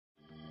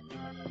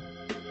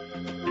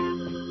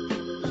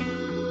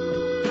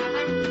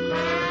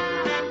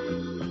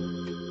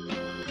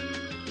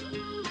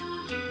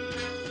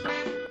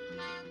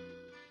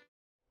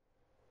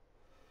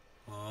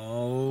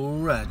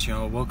Alright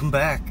y'all, welcome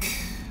back.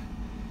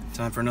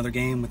 Time for another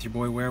game with your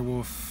boy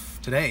Werewolf.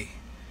 Today,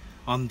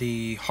 on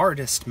the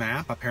hardest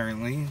map,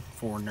 apparently,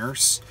 for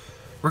Nurse,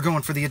 we're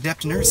going for the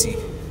Adept Nursey.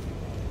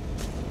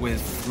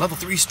 With level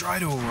 3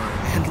 Stridor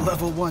and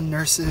level 1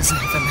 Nurses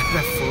with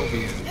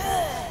Anatophobia.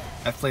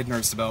 I've played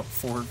Nurse about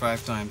 4 or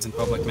 5 times in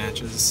public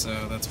matches,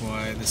 so that's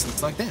why this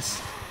looks like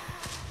this.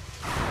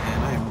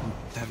 And I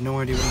have no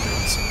idea what I'm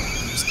doing, so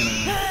I'm just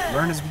gonna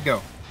learn as we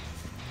go.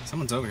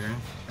 Someone's over here.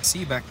 I see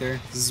you back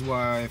there. This is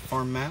why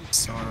farm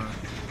maps are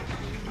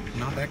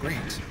not that great.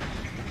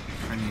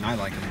 I mean, I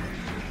like them.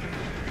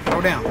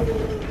 Throw down.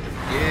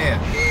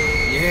 Yeah.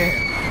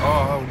 Yeah.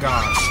 Oh,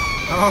 gosh.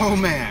 Oh,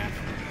 man.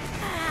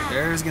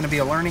 There's going to be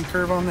a learning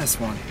curve on this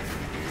one.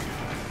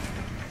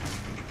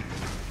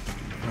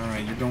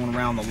 Alright, you're going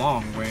around the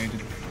long way.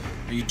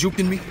 Are you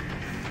juking me?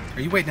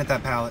 Are you waiting at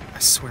that pallet? I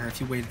swear,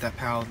 if you wait at that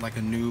pallet like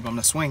a noob, I'm going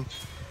to swing.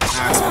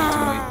 Ah, I swung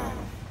too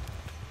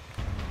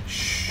late.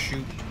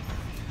 Shoot.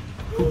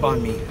 Poop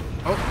on me.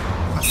 Oh,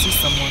 I see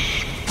someone.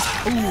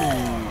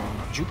 Ooh,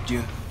 juked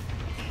you.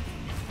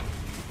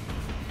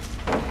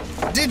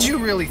 Did you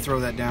really throw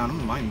that down?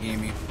 I'm mind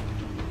gaming.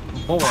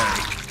 Boy.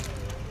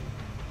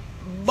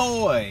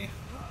 Boy.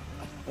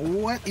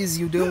 What is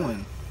you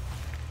doing?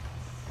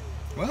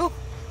 Well,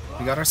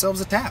 we got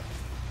ourselves a tap.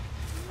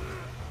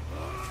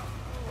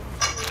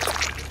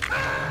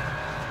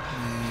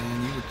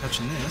 And you were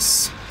touching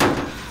this.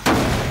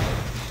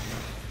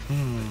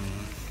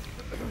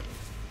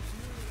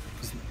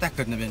 That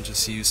couldn't have been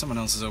just you. Someone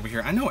else is over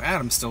here. I know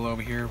Adam's still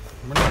over here.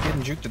 We're not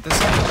getting juked at this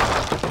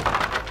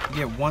time.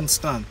 You get one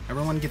stun.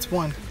 Everyone gets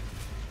one.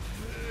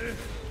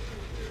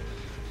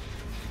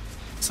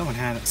 Someone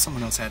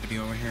else had to be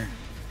over here.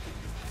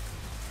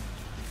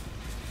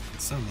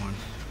 Someone.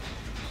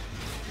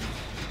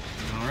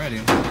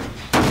 Alrighty.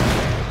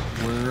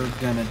 We're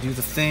gonna do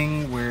the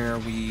thing where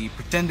we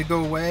pretend to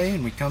go away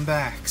and we come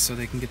back so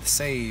they can get the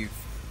save.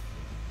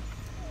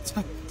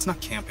 It's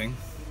not camping.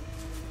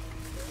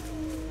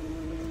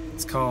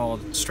 It's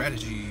called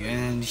strategy,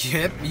 and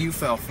yep, you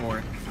fell for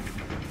it.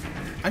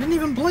 I didn't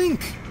even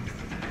blink.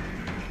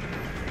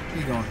 Where are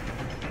you going?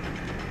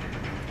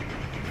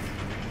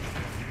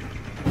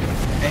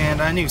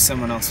 And I knew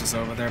someone else was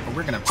over there, but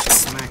we're gonna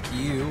smack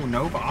you.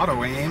 Nope,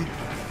 auto aim.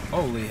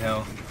 Holy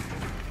hell.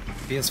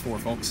 PS4,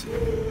 folks.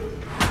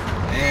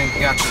 And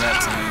gotcha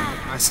that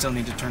time. I still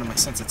need to turn on my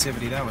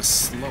sensitivity. That was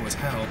slow as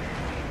hell.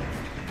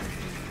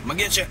 I'm gonna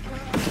get you.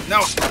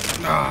 No.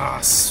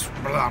 Ah,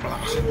 blah blah.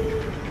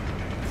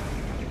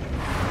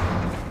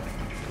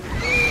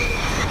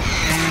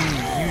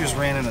 Just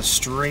ran in a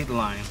straight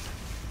line.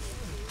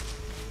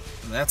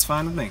 That's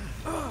fine with me.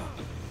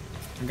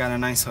 I got a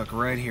nice hook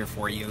right here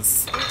for you.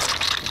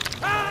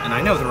 And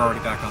I know they're already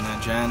back on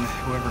that gen.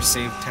 Whoever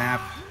saved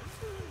tap,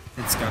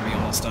 it's gotta be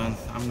almost done.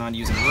 I'm not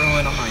using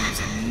ruin, I'm not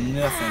using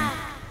nothing.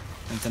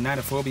 And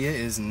Thanatophobia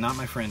is not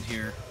my friend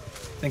here.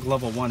 I think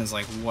level 1 is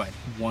like, what,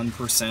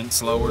 1%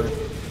 slower?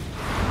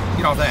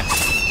 Get off that.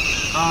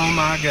 Oh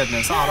my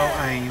goodness, auto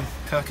aim.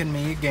 Cucking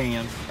me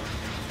again.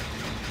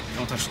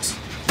 Don't touch this.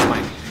 It's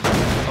mine.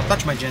 Don't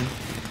touch my gen.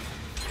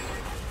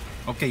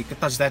 Okay, you can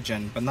touch that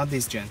gen, but not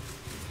this gen.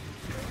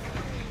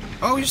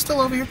 Oh, you're still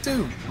over here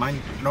too.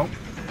 Mine, nope.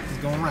 He's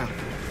going around.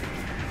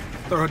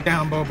 Throw it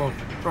down, Bobo.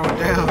 Throw it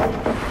down.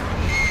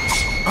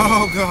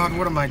 Oh god,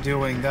 what am I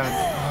doing?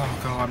 Oh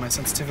god, my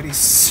sensitivity's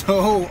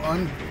so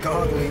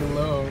ungodly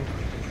low.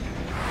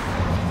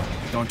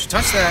 Don't you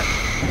touch that.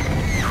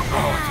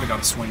 Oh, I could've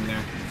got a swing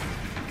there.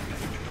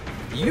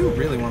 You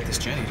really want this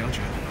Jenny, don't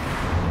you?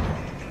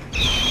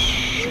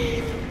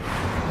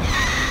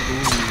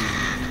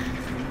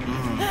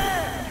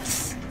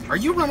 Are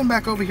you running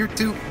back over here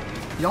too?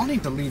 Y'all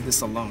need to leave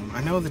this alone.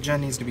 I know the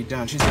gen needs to be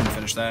done. She's gonna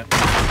finish that.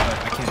 But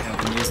I can't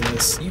have them using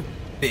this. You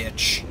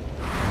bitch.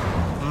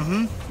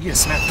 You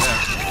just snapped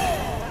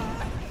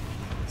that.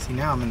 See,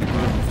 now I'm in the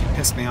groove. You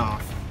pissed me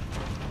off.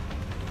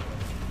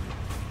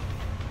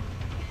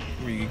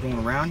 Where are you going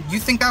around? You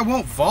think I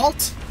won't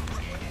vault?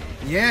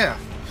 Yeah.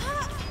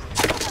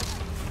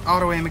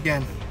 Auto aim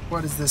again.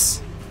 What is this?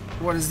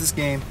 What is this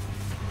game?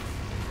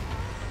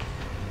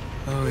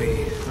 Oh,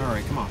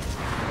 alright, come on.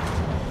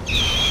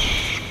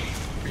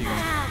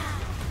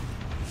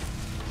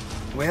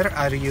 Where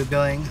are you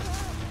going?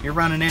 You're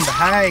running into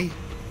hay.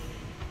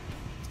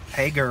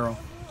 Hey, girl.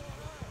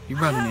 You're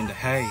running into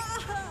hay.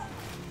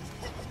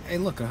 Hey,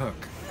 look, a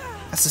hook.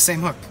 That's the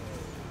same hook.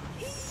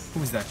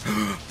 Who is that?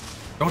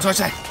 Don't touch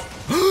that.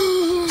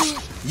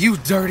 You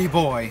dirty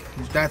boy.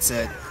 That's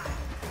it.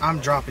 I'm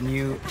dropping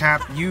you.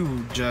 Tap.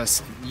 You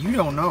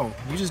don't know.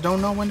 You just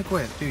don't know when to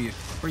quit, do you?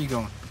 Where you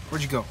going?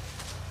 Where'd you go?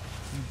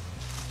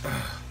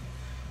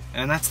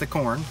 And that's the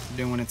corn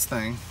doing its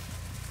thing.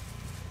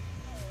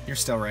 You're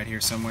still right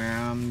here somewhere.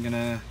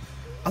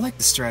 I like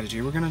the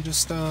strategy. We're gonna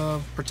just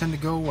pretend to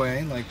go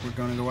away, like we're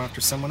gonna go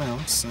after someone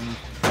else, and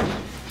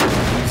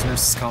use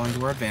Nurse's calling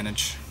to our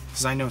advantage.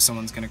 Because I know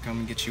someone's gonna come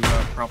and get you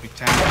probably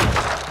tagged.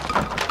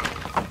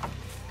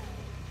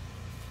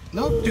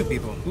 Nope, 2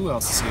 people. Who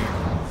else is here?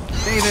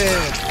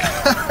 David!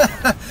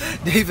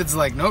 David's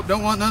like, nope,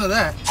 don't want none of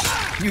that.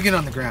 You get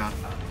on the ground.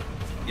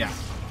 Yeah.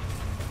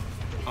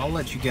 I'll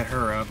let you get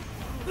her up.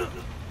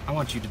 I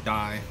want you to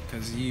die,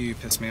 because you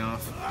piss me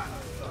off.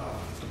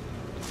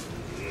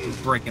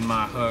 Breaking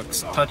my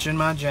hooks, touching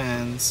my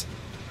gens.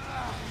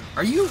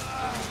 Are you?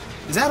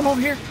 Is Adam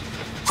over here?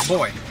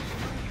 Boy.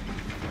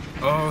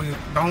 Oh,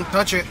 don't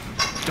touch it.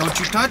 Don't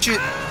you touch it.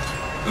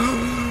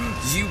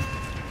 You.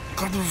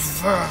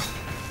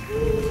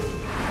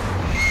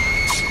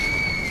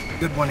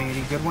 Good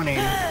 180, good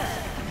 180.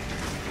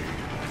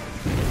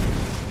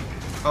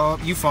 Oh,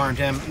 you farmed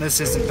him. This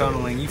isn't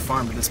tunneling. You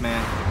farmed this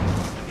man.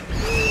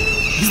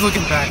 He's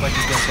looking back like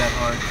he's got that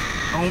hard.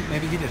 Oh,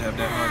 maybe he did have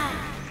that hard.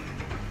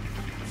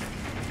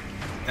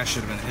 That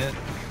should have been a hit.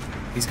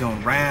 He's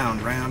going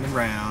round, round, and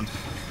round.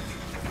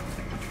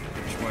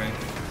 Which way?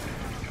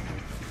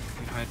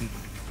 You hiding?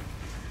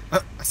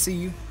 I see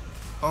you.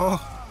 Oh.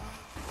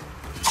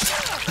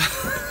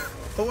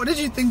 But what did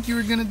you think you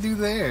were gonna do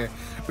there?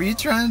 Were you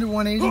trying to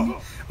 180 me?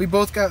 We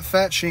both got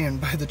fat shamed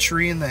by the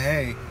tree and the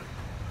hay.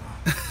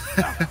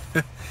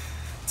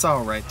 It's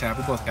alright, Tab.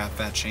 We both got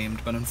fat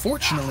shamed, but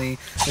unfortunately,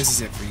 this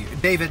is it for you.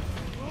 David!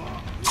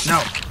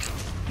 No!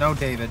 No,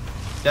 David.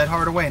 Dead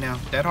hard away now.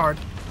 Dead hard.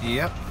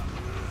 Yep.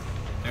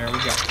 There we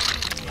go.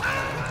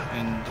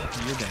 And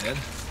you're dead.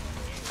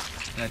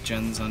 That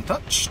gen's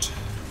untouched.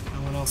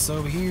 No one else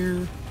over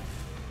here.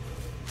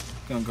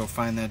 Gonna go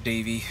find that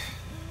Davy.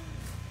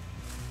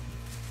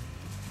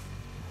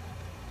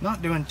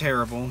 Not doing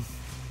terrible.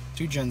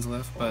 2 gens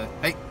left, but...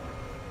 Hey!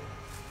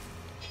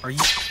 Are you...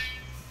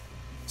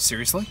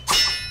 Seriously?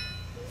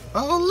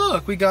 Oh,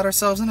 look! We got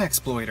ourselves an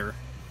exploiter.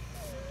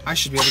 I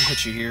should be able to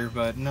hit you here,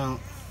 but no.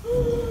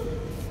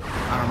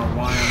 I don't know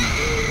why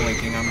I'm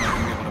blinking. I'm not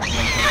going to be able to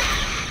blink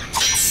that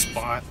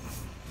spot.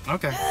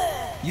 Okay.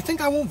 You think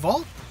I won't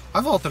vault?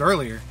 I vaulted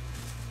earlier.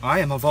 I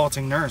am a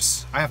vaulting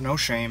nurse. I have no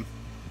shame.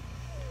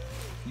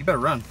 You better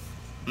run.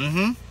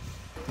 Mm-hmm.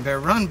 You better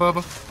run,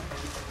 Bubba.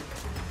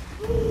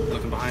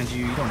 Looking behind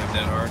you, you don't have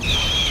that hard.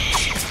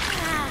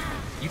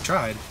 You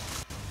tried.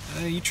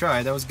 You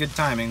tried. That was good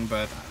timing,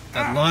 but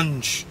that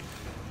lunge.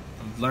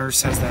 The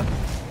nurse has that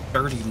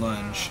dirty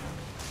lunge.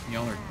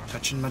 Y'all are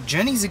touching my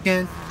jennies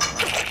again.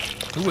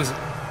 Who was it?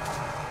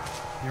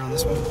 You're on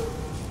this one?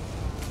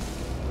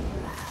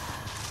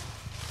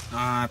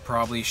 I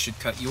probably should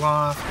cut you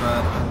off,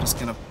 but I'm just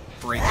gonna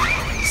break it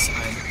because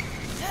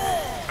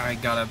I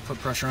gotta put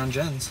pressure on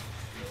gens.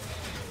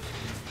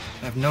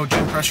 I have no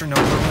gen pressure, no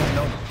ruin,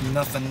 no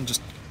nothing,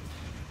 just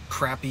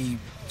crappy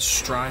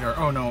stride or...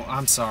 Oh no,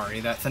 I'm sorry.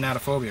 That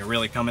thanatophobia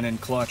really coming in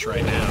clutch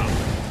right now.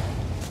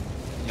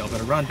 Y'all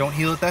better run. Don't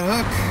heal at that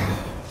hook.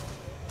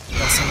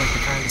 That seemed like the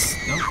kind of...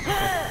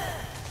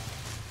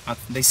 No? Okay.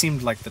 They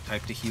seemed like the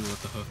type to heal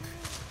at the hook.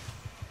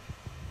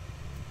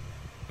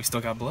 We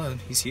still got blood.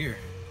 He's here.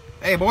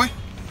 Hey, boy!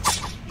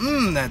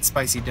 That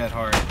spicy dead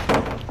hard.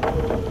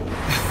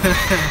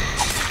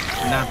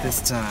 Not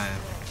this time.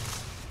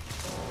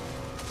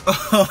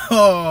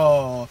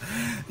 Oh,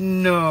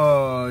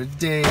 no,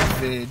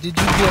 David. Did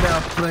you get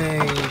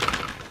outplayed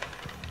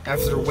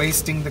after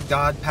wasting the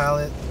god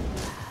palette?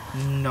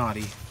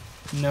 Naughty.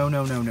 No,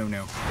 no, no, no,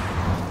 no.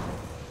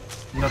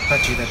 No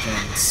touchy that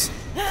gens.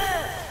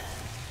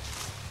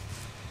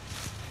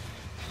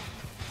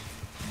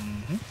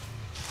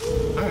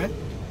 Alright.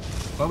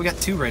 Well, we got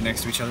 2 right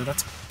next to each other.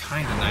 That's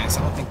kind of nice.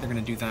 I don't think they're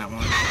going to do that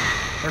one.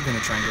 They're going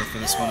to try and go for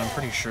this one. I'm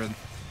pretty sure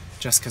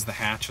just because the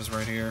hatch is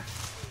right here.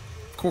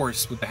 Of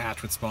course, with the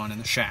hatch would spawn in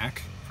the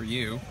shack for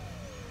you.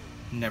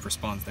 Never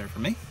spawns there for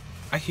me.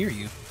 I hear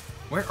you.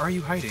 Where are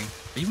you hiding?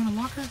 Are you in a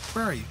locker?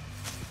 Where are you?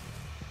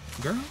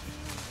 Girl?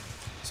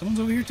 Someone's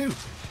over here too.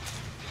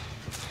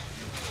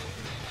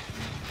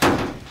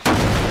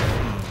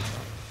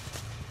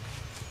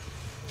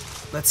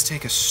 Let's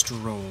take a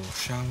stroll,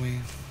 shall we?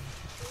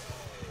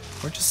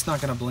 We're just not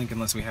gonna blink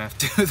unless we have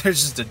to.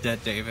 There's just a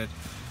dead David.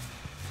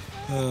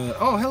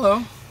 Oh,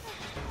 hello.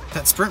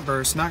 That sprint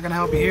burst not gonna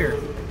help you here.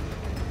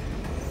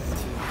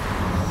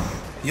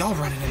 Y'all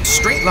running in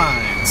straight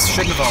lines.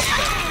 Shouldn't have vaulted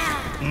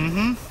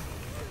that.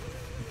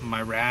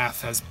 My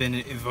wrath has been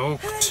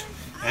evoked.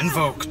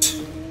 Invoked.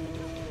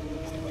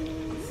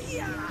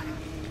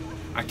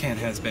 I can't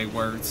have big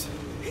words.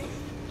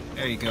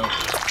 There you go.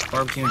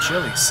 Barbecue and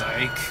chili,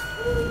 psych.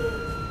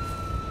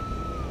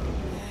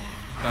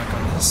 Back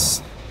on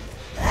this.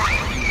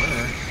 You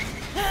were.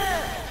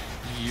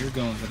 You're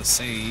going for the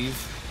save.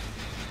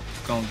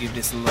 Gonna give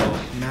this a little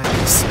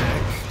magic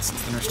smack,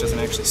 since the nurse doesn't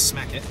actually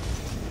smack it.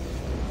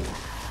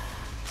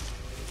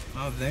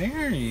 Oh,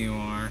 there you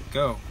are.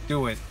 Go.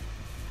 Do it.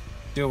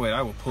 Do it.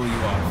 I will pull you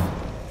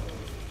off.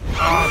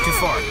 Oh, too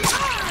far.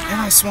 And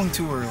I swung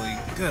too early.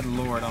 Good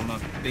lord, I'm a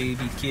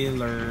baby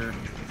killer.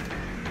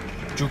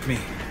 Juke me.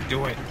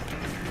 Do it.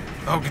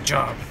 Oh, good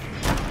job.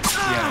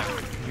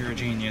 Yeah, you're a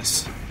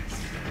genius.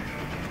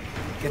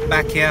 Get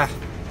back here.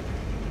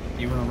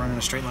 You want to run in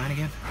a straight line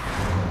again?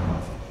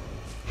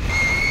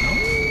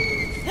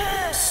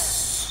 No?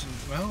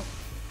 Well.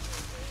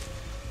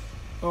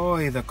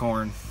 Oi, the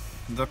corn.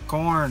 The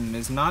corn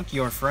is not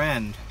your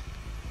friend.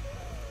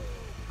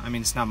 I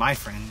mean, it's not my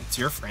friend. It's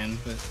your friend,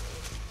 but...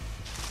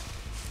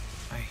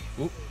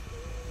 Oop.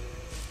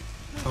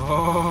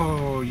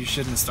 Oh, you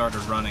shouldn't have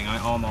started running. I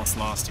almost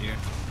lost you.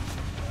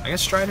 I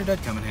guess Strider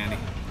did come in handy.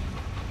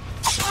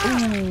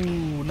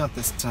 Ooh, not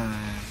this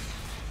time.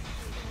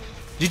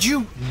 Did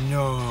you?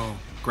 No.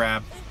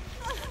 Grab.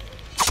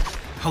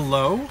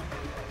 Hello?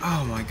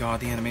 Oh my god,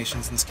 the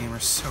animations in this game are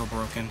so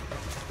broken.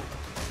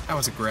 That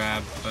was a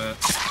grab, but...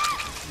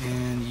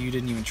 And you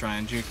didn't even try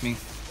and juke me.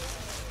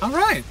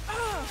 Alright!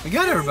 We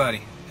got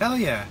everybody! Hell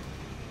yeah!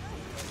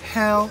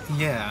 Hell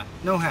yeah!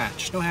 No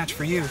hatch. No hatch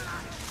for you.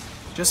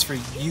 Just for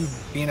you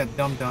being a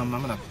dum-dum,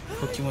 I'm gonna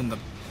hook you in the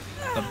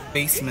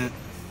basement.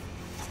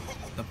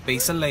 The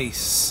base of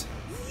lace.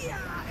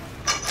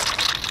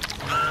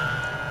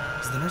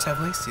 Does the nurse have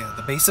lace? Yeah,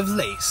 the base of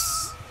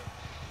lace.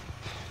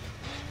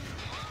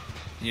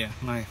 Yeah,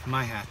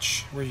 my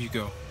hatch. Where'd you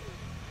go?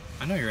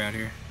 I know you're out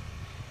here.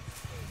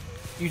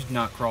 You did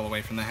not crawl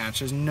away from the hatch.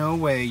 There's no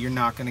way you're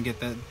not gonna get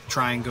the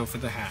try and go for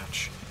the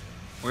hatch.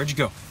 Where'd you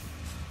go?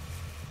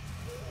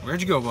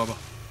 Where'd you go, Bubba?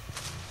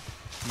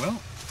 Well,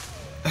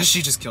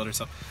 she just killed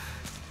herself.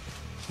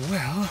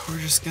 Well, we're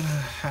just gonna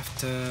have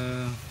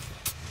to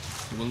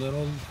do a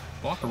little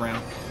walk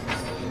around.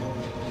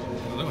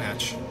 Hello,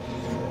 hatch.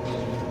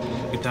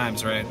 Good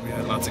times, right? We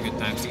had lots of good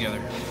times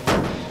together.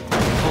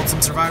 Pulled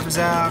some survivors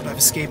out. I've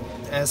escaped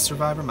as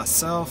survivor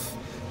myself.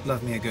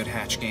 Love me a good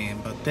hatch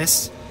game, but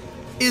this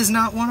is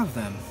not one of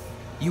them.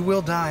 You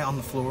will die on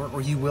the floor,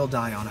 or you will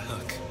die on a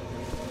hook.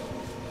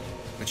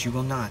 But you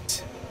will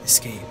not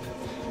escape.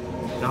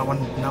 Not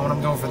when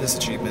I'm going for this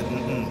achievement.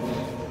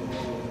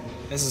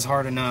 This is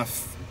hard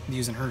enough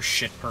using her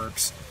shit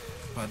perks.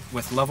 But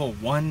with level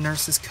 1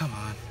 nurses, come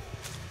on.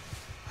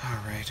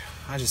 Alright,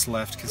 I just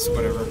left because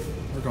whatever.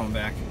 We're going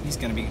back. He's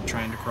gonna be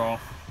trying to crawl.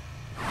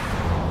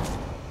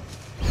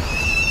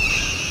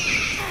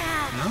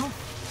 No?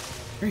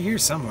 You're here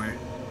somewhere.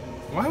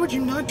 Why would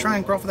you not try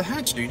and crawl for the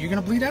hatch, dude? You're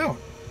gonna bleed out.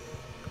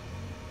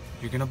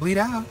 You're gonna bleed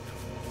out.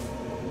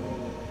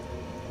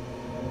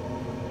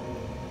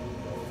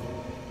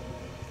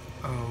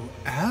 Oh,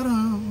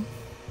 Adam.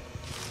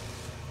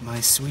 My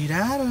sweet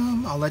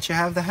Adam, I'll let you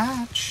have the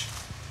hatch.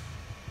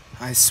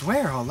 I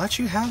swear I'll let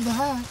you have the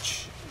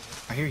hatch.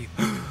 I hear you.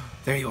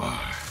 There you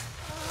are.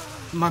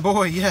 My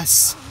boy,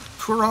 yes.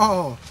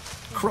 Crawl.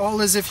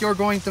 Crawl as if you're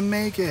going to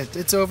make it.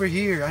 It's over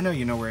here. I know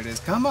you know where it is.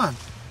 Come on.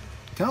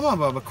 Come on,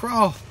 Bubba.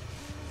 Crawl.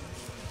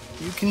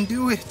 You can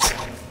do it.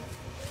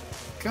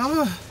 Come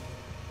on.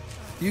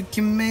 You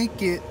can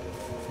make it.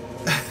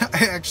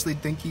 I actually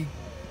think he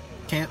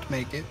can't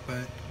make it,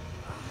 but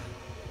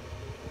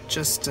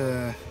just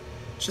to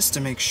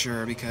make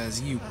sure, because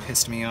you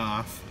pissed me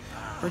off,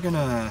 we're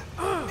gonna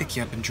pick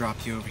you up and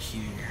drop you over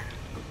here.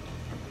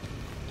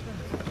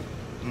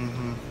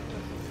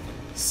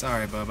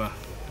 Sorry, Bubba.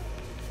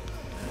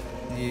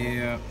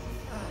 Yeah.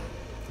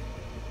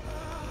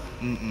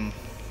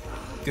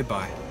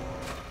 Goodbye.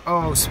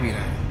 Oh, sweet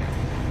Adam.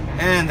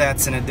 And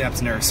that's an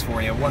adept nurse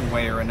for you. One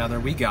way or another,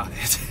 we got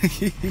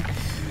it.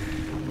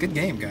 Good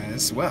game,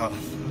 guys. Well,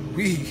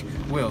 we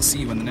will see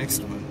you in the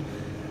next one.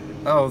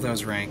 Oh,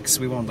 those ranks.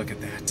 We won't look at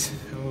that.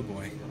 Oh,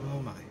 boy.